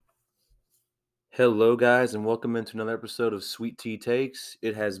Hello, guys, and welcome into another episode of Sweet Tea Takes.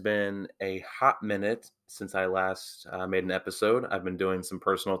 It has been a hot minute since I last made an episode. I've been doing some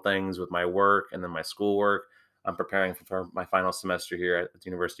personal things with my work and then my schoolwork. I'm preparing for my final semester here at the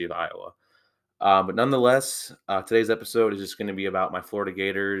University of Iowa. But nonetheless, today's episode is just going to be about my Florida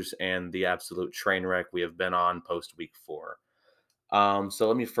Gators and the absolute train wreck we have been on post week 4. So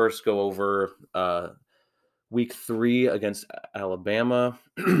let me first go over week 3 against Alabama.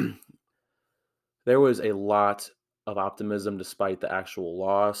 There was a lot of optimism despite the actual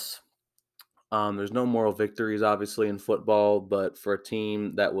loss. There's no moral victories, obviously, in football, but for a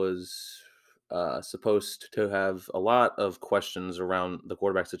team that was supposed to have a lot of questions around the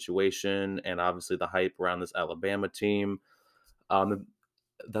quarterback situation and obviously the hype around this Alabama team, um,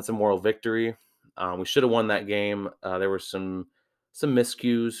 that's a moral victory. We should have won that game. There were some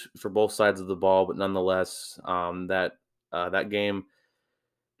miscues for both sides of the ball, but nonetheless, that game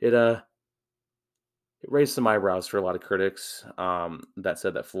it it raised some eyebrows for a lot of critics that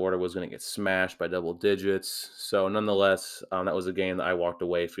said that Florida was going to get smashed by double digits. So, nonetheless, that was a game that I walked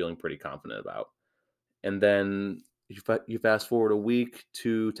away feeling pretty confident about. And then you fast forward a week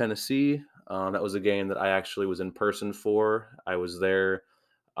to Tennessee. That was a game that I actually was in person for. I was there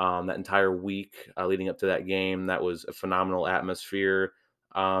that entire week leading up to that game. That was a phenomenal atmosphere.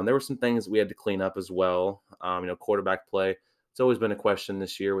 There were some things we had to clean up as well. Quarterback play. It's always been a question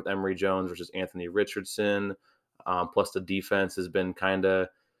this year with Emory Jones versus Anthony Richardson. Plus, the defense has been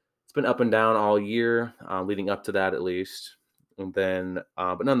it's been up and down all year, leading up to that at least. And then,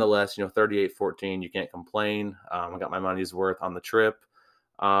 but nonetheless, 38-14, you can't complain. I got my money's worth on the trip.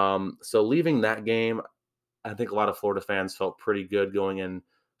 So leaving that game, I think a lot of Florida fans felt pretty good going in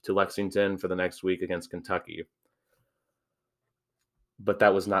to Lexington for the next week against Kentucky. But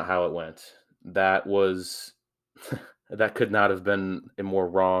that was not how it went. That was that could not have been a more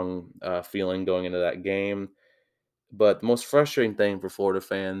wrong feeling going into that game. But the most frustrating thing for Florida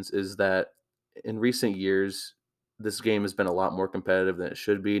fans is that in recent years, this game has been a lot more competitive than it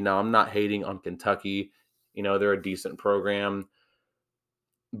should be. Now, I'm not hating on Kentucky. They're a decent program,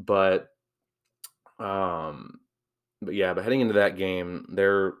 but um, but heading into that game,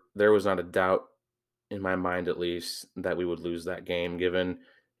 there was not a doubt in my mind, at least, that we would lose that game, given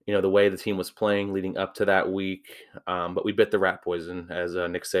the way the team was playing leading up to that week. But we bit the rat poison, as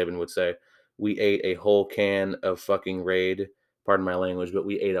Nick Saban would say. We ate a whole can of fucking Raid. Pardon my language, but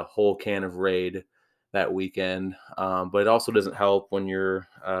we ate a whole can of Raid that weekend. But it also doesn't help when you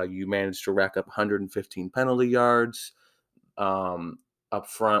manage to rack up 115 penalty yards. Um, Up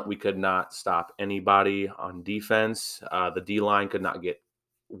front, we could not stop anybody on defense. The D line could not get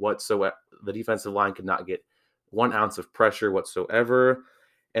whatsoever. The defensive line could not get 1 ounce of pressure whatsoever.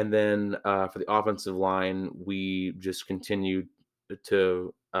 And then for the offensive line, we just continued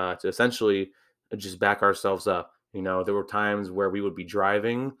to essentially just back ourselves up. There were times where we would be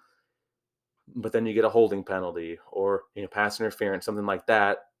driving, but then you get a holding penalty or pass interference, something like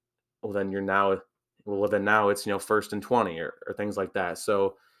that. Well, then you're now well, then now it's first and 20 or things like that.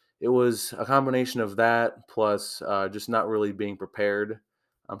 So it was a combination of that plus just not really being prepared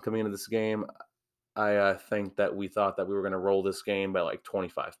coming into this game. I think that we thought that we were going to roll this game by like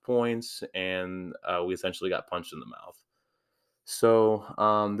 25 points, and we essentially got punched in the mouth. So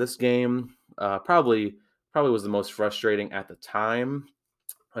this game probably was the most frustrating at the time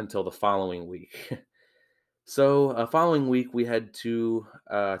until the following week. So following week we head to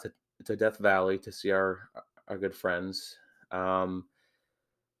Death Valley to see our good friends. Um,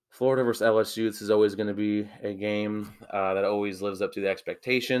 Florida versus LSU. This is always going to be a game that always lives up to the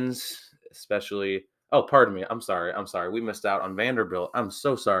expectations, especially. Oh, pardon me. I'm sorry. I'm sorry. We missed out on Vanderbilt. I'm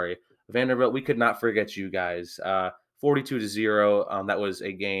so sorry, Vanderbilt. We could not forget you guys. 42-0. That was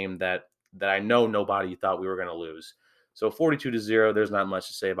a game that I know nobody thought we were going to lose. So 42-0. There's not much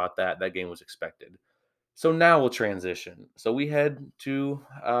to say about that. That game was expected. So now we'll transition. So we head to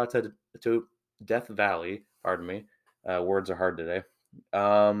Death Valley. Pardon me. Words are hard today.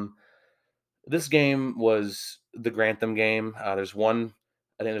 This game was the Grantham game. I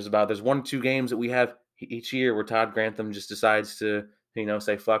think there's 1 or 2 games that we have each year where Todd Grantham just decides to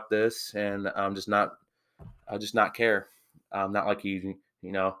say fuck this and just not care. Not like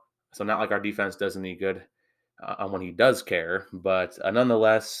so not like our defense does any good when he does care, but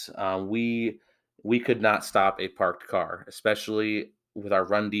nonetheless, we could not stop a parked car, especially with our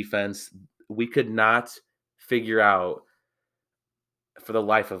run defense. We could not figure out for the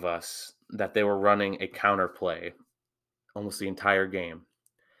life of us that they were running a counter play almost the entire game.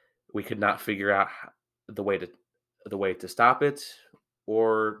 We could not figure out the way to stop it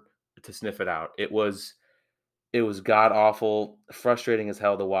or to sniff it out. It was god awful, frustrating as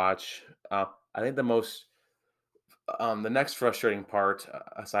hell to watch. I think the next frustrating part,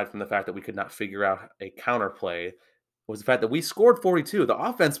 aside from the fact that we could not figure out a counterplay, was the fact that we scored 42. The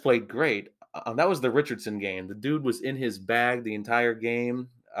offense played great. That was the Richardson game. The dude was in his bag the entire game.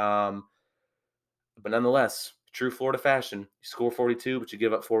 But nonetheless, true Florida fashion, you score 42, but you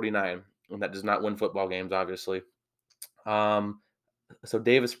give up 49. And that does not win football games, obviously. Um, so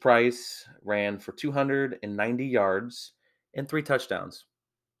Davis Price ran for 290 yards and 3 touchdowns.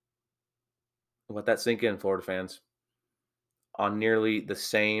 Let that sink in, Florida fans. On nearly the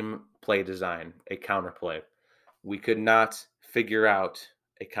same play design, a counterplay. We could not figure out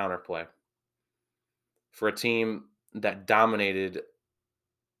a counterplay for a team that dominated.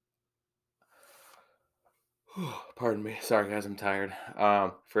 Pardon me. Sorry, guys, I'm tired.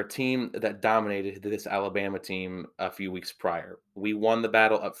 For a team that dominated this Alabama team a few weeks prior, we won the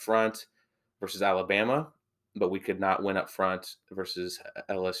battle up front versus Alabama, but we could not win up front versus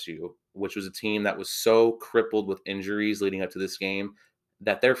LSU, which was a team that was so crippled with injuries leading up to this game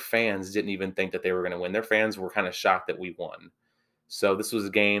that their fans didn't even think that they were going to win. Their fans were kind of shocked that we won. So this was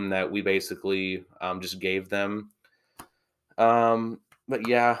a game that we basically just gave them. But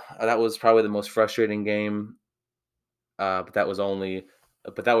yeah, that was probably the most frustrating game. But that was only,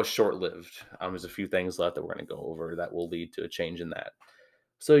 but that was short lived. There's a few things left that we're going to go over that will lead to a change in that.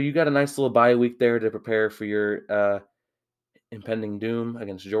 So you got a nice little bye week there to prepare for your impending doom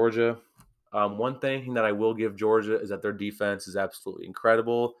against Georgia. One thing that I will give Georgia is that their defense is absolutely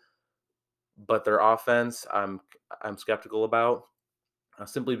incredible, but their offense I'm skeptical about.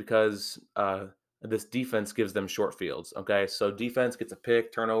 Simply because this defense gives them short fields. Okay, so defense gets a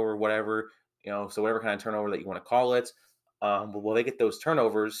pick, turnover, whatever, so whatever kind of turnover that you want to call it. But will they get those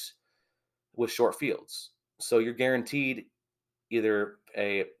turnovers with short fields? So you're guaranteed either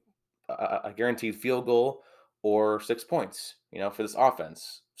a guaranteed field goal or 6 points, for this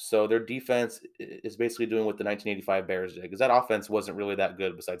offense. So their defense is basically doing what the 1985 Bears did because that offense wasn't really that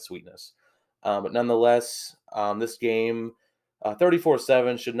good besides sweetness. But nonetheless, this game,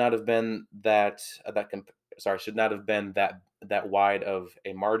 34-7 should not have been should not have been that wide of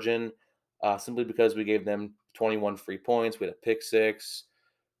a margin, simply because we gave them 21 free points. We had a pick six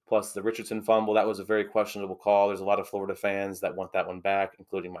plus the Richardson fumble. That was a very questionable call. There's a lot of Florida fans that want that one back,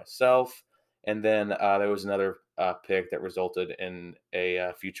 including myself. And then there was another pick that resulted in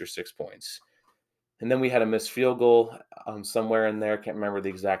a future 6 points. And then we had a missed field goal somewhere in there. Can't remember the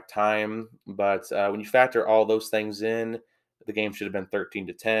exact time. But when you factor all those things in, the game should have been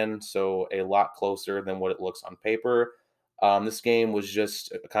 13-10. So a lot closer than what it looks on paper. This game was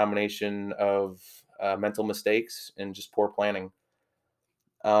just a combination of mental mistakes and just poor planning.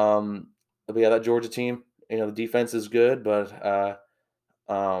 But yeah, that Georgia team, the defense is good,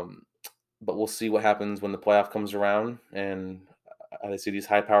 um, but we'll see what happens when the playoff comes around and I see these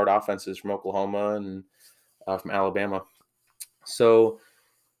high-powered offenses from Oklahoma and from Alabama. So,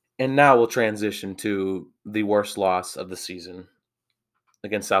 and now we'll transition to the worst loss of the season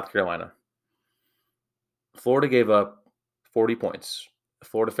against South Carolina. Florida gave up 40 points.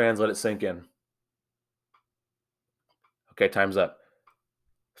 Florida fans, let it sink in. Okay, time's up.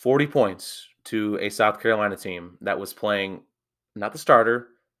 40 points to a South Carolina team that was playing not the starter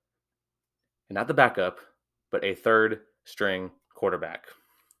and not the backup, but a third string quarterback.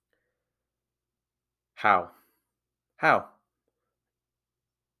 How? How?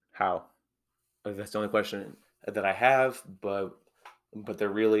 How? That's the only question that I have, but there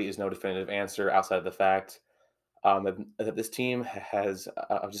really is no definitive answer outside of the fact that this team has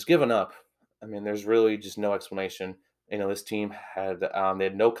just given up. I mean, there's really just no explanation. This team they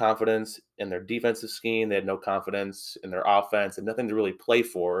had no confidence in their defensive scheme. They had no confidence in their offense, and nothing to really play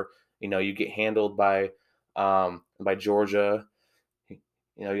for. You get handled by Georgia.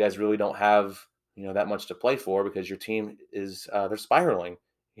 You guys really don't have that much to play for because your team is they're spiraling.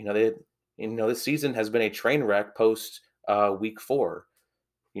 This season has been a train wreck post week 4.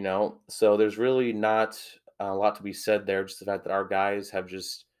 So there's really not a lot to be said there. Just the fact that our guys have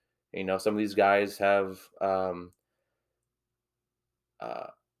just, some of these guys have, uh,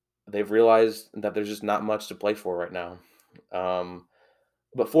 they've realized that there's just not much to play for right now.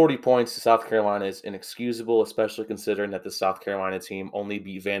 But 40 points to South Carolina is inexcusable, especially considering that the South Carolina team only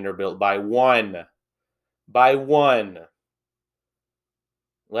beat Vanderbilt by one. By one.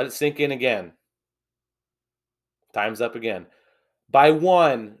 Let it sink in again. Time's up again. By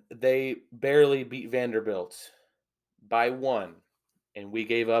one, they barely beat Vanderbilt. By one. And we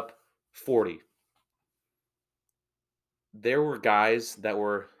gave up 40. There were guys that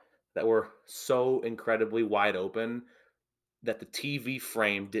were so incredibly wide open that the TV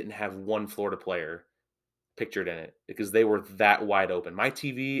frame didn't have one Florida player. pictured in it because they were that wide open. My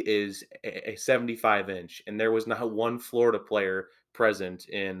TV is a 75-inch, and there was not one Florida player present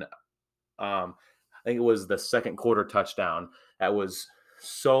in I think it was the second quarter touchdown that was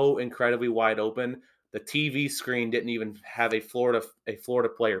so incredibly wide open. The TV screen didn't even have a Florida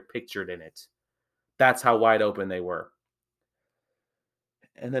player pictured in it. That's how wide open they were.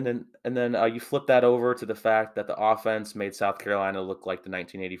 And then you flip that over to the fact that the offense made South Carolina look like the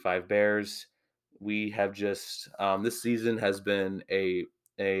 1985 Bears. We have just this season has been a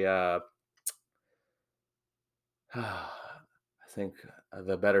I think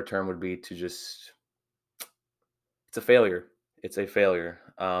the better term would be to just it's a failure. It's a failure.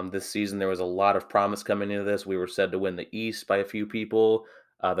 This season, there was a lot of promise coming into this. We were said to win the East by a few people.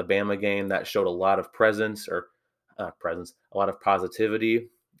 The Bama game that showed a lot of presence, a lot of positivity,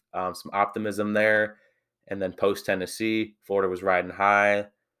 some optimism there. And then post Tennessee, Florida was riding high,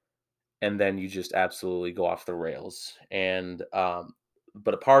 and then you just absolutely go off the rails.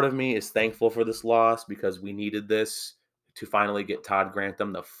 But a part of me is thankful for this loss because we needed this to finally get Todd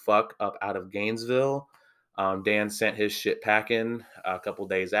Grantham the fuck up out of Gainesville. Dan sent his shit packing a couple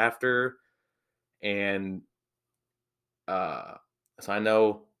days after, and uh, so I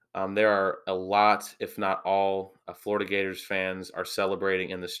know there are a lot, if not all, Florida Gators fans are celebrating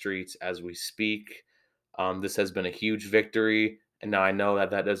in the streets as we speak. This has been a huge victory, and now I know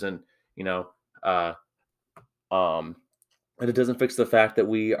that that doesn't, you know, uh, um, and it doesn't fix the fact that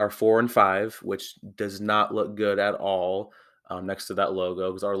we are 4-5, which does not look good at all next to that logo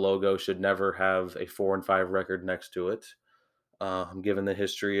because our logo should never have a 4-5 record next to it, given the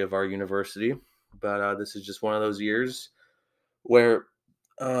history of our university. But this is just one of those years where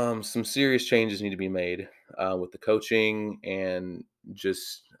some serious changes need to be made with the coaching and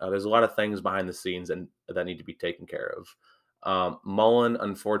just there's a lot of things behind the scenes and that need to be taken care of. Mullen,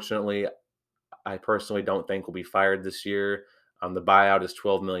 unfortunately, I personally don't think will be fired this year. The buyout is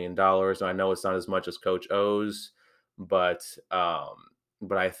 $12 million, and I know it's not as much as Coach owes, but um,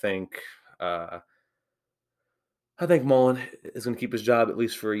 but uh, I think Mullen is going to keep his job at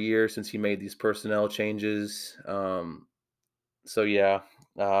least for a year since he made these personnel changes. So yeah,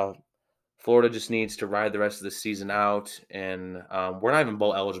 uh, Florida just needs to ride the rest of the season out, and we're not even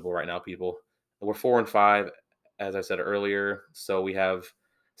bowl eligible right now, people. We're 4-5, as I said earlier. So we have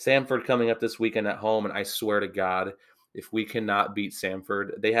Samford coming up this weekend at home, and I swear to God, if we cannot beat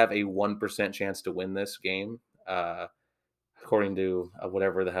Samford, they have a 1% chance to win this game, uh, according to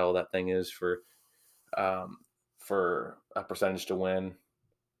whatever the hell that thing is um, for a percentage to win.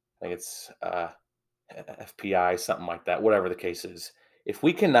 I think it's FPI, something like that, whatever the case is. If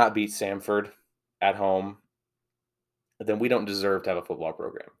we cannot beat Samford at home, then we don't deserve to have a football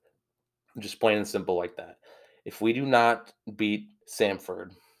program. Just plain and simple like that. If we do not beat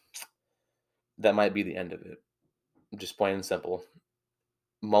Samford, that might be the end of it. Just plain and simple.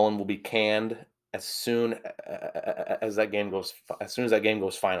 Mullen will be canned as soon as that game goes. As soon as that game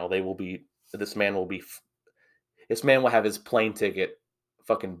goes final, they will be. This man will be. This man will have his plane ticket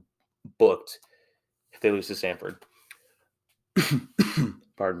fucking booked if they lose to Samford.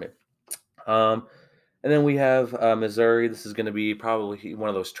 Pardon me. Um, and then we have Missouri. This is going to be probably one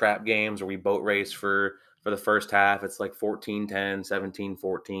of those trap games where we boat race for the first half. It's like 14-10, 17-14,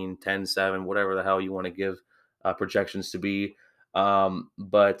 10-7, whatever the hell you want to give projections to be.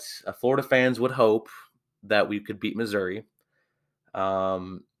 But Florida fans would hope that we could beat Missouri.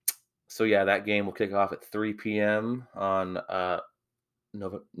 Um, so yeah, that game will kick off at 3 p.m. on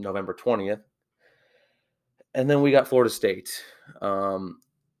November 20th. And then we got Florida State.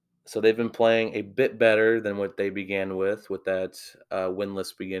 So they've been playing a bit better than what they began with that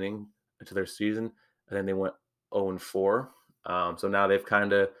winless beginning to their season, and then they went 0-4. So now they've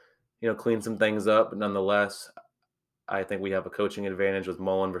kind of, cleaned some things up. But nonetheless, I think we have a coaching advantage with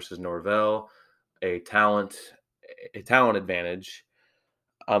Mullen versus Norvell, a talent, a talent advantage.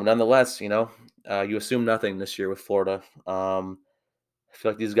 Nonetheless, you assume nothing this year with Florida. I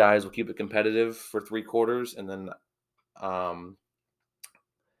feel like these guys will keep it competitive for 3 quarters, and then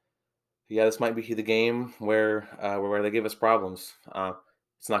yeah, this might be the game where they give us problems.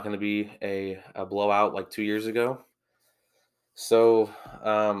 It's not going to be a blowout like 2 years ago. So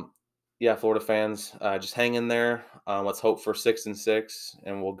yeah, Florida fans, just hang in there. Let's hope for 6-6,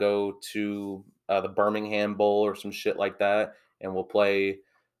 and we'll go to the Birmingham Bowl or some shit like that, and we'll play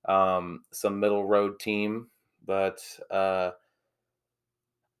some middle road team. But I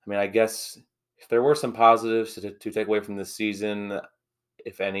mean, I guess if there were some positives to take away from this season,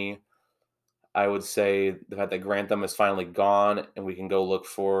 if any, I would say the fact that Grantham is finally gone, and we can go look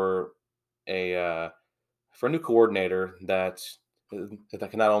a for a new coordinator that can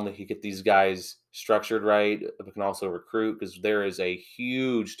not only he get these guys structured right, but can also recruit, because there is a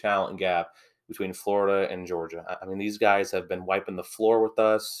huge talent gap between Florida and Georgia. I mean, these guys have been wiping the floor with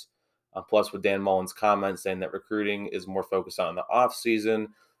us. Plus, with Dan Mullen's comments saying that recruiting is more focused on the offseason,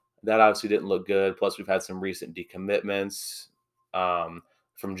 that obviously didn't look good. Plus, we've had some recent decommitments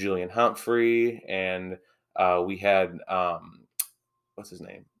from Julian Humphrey, and we had what's his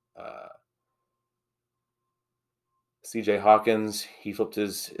name? Uh, CJ Hawkins. He flipped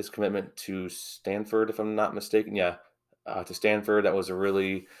his commitment to Stanford, if I'm not mistaken. Yeah, to Stanford. That was a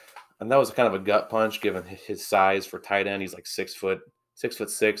really, and that was kind of a gut punch given his size for tight end. He's like 6 foot, 6'6",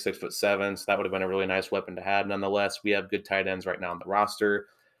 6'7". So that would have been a really nice weapon to have. Nonetheless, we have good tight ends right now on the roster.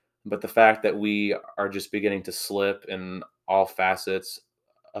 But the fact that we are just beginning to slip in all facets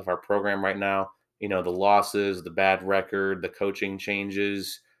of our program right now, the losses, the bad record, the coaching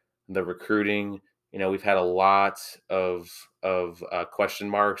changes, the recruiting, we've had a lot of question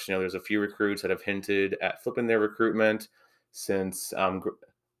marks. There's a few recruits that have hinted at flipping their recruitment since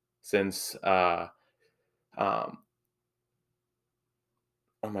since um oh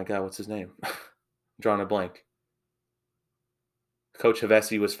my god, what's his name? Drawing a blank. Coach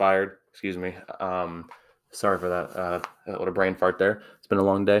Havesi was fired. Excuse me. Sorry for that. What a brain fart there. It's been a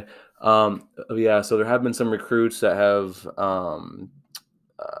long day. Yeah, so there have been some recruits that have uh,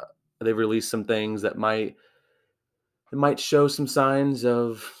 they've released some things that might show some signs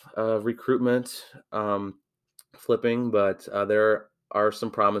of recruitment flipping, but there are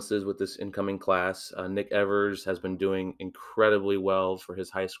some promises with this incoming class. Nick Evers has been doing incredibly well for his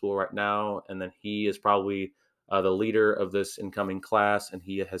high school right now, and then he is probably the leader of this incoming class, and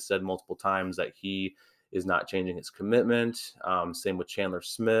he has said multiple times that he is not changing his commitment. Same with Chandler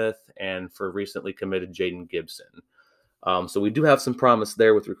Smith, and for recently committed Jaden Gibson. So we do have some promise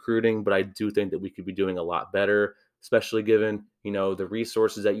there with recruiting, but I do think that we could be doing a lot better, especially given the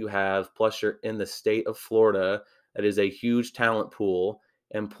resources that you have. Plus, you're in the state of Florida, that is a huge talent pool,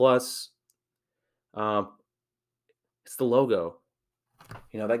 and plus, um, it's the logo.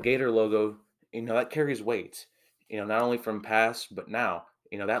 That Gator logo. That carries weight. Not only from past, but now.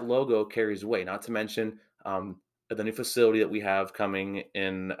 That logo carries weight. Not to mention the new facility that we have coming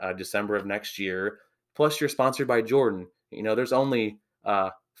in December of next year. Plus, you're sponsored by Jordan. There's only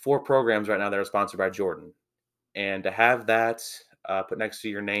 4 programs right now that are sponsored by Jordan, and to have that put next to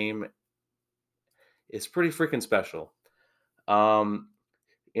your name is pretty freaking special. Um,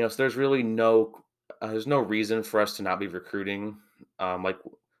 so there's no reason for us to not be recruiting,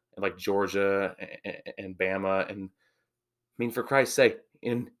 like Georgia and Bama, and I mean, for Christ's sake,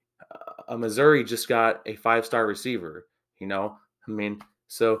 in Missouri just got a 5-star receiver. I mean,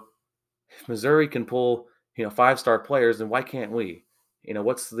 so if Missouri can pull 5-star players, then why can't we?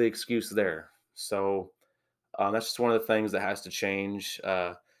 What's the excuse there? So that's just one of the things that has to change.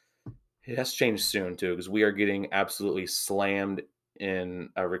 It has to change soon too, because we are getting absolutely slammed in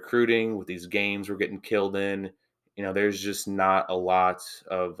recruiting with these games we're getting killed in. There's just not a lot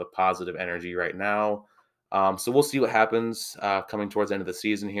of a positive energy right now. So we'll see what happens coming towards the end of the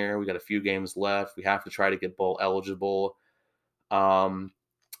season here. We got a few games left. We have to try to get bowl eligible. Um,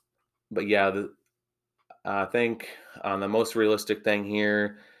 but yeah, I think the most realistic thing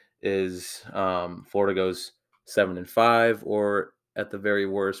here is Florida goes 7-5, or at the very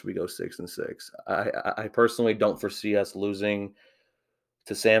worst, we go 6-6. I personally don't foresee us losing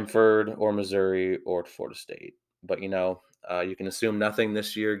to Samford or Missouri or to Florida State. But you can assume nothing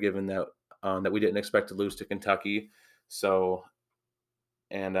this year, given that we didn't expect to lose to Kentucky. So,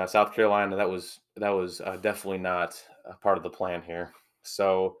 and South Carolina, that was definitely not a part of the plan here.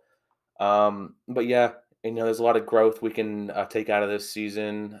 So, but yeah, there's a lot of growth we can take out of this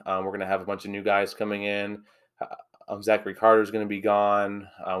season. We're going to have a bunch of new guys coming in. Zachary Carter is going to be gone.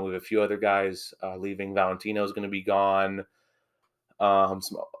 We have a few other guys leaving. Valentino is going to be gone.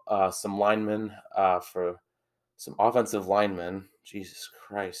 Some linemen for some offensive linemen. Jesus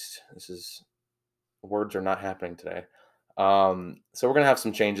Christ, words are not happening today. So we're going to have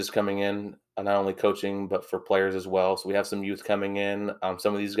some changes coming in, not only coaching, but for players as well. So we have some youth coming in.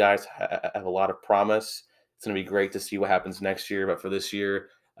 Some of these guys have a lot of promise. It's going to be great to see what happens next year. But for this year,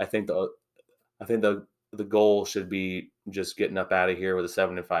 I think the goal should be just getting up out of here with a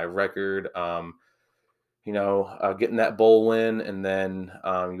 7-5 record. Getting that bowl win, and then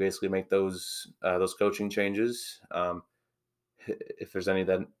you basically make those coaching changes. If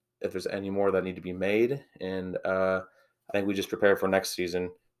there's any more that need to be made, and I think we just prepare for next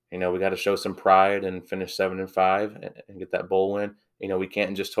season. We got to show some pride and finish 7-5 and get that bowl win. We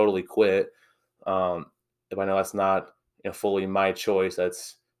can't just totally quit. If I know that's not fully my choice,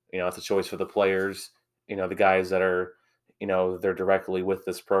 that's a choice for the players. The guys that are they're directly with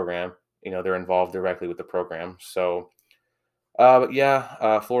this program. they're involved directly with the program. So, but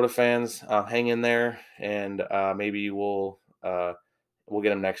yeah, Florida fans, hang in there, and maybe we'll get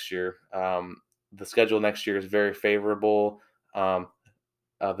them next year. The schedule next year is very favorable. Um,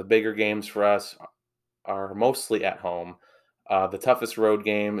 the bigger games for us are mostly at home. The toughest road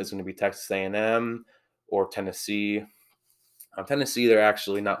game is going to be Texas A&M or Tennessee. Tennessee, they're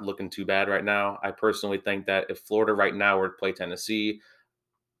actually not looking too bad right now. I personally think that if Florida right now were to play Tennessee,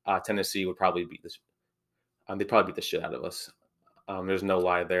 Tennessee would probably beat this. They'd probably beat the shit out of us. There's no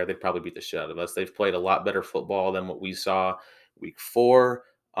lie there. They'd probably beat the shit out of us. They've played a lot better football than what we saw week 4.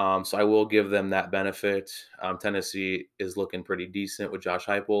 So I will give them that benefit. Tennessee is looking pretty decent with Josh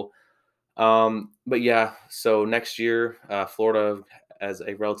Heupel. But yeah, so next year, Florida has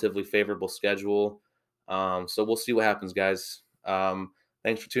a relatively favorable schedule. So we'll see what happens, guys.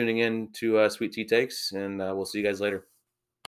 Thanks for tuning in to Sweet Tea Takes, and we'll see you guys later.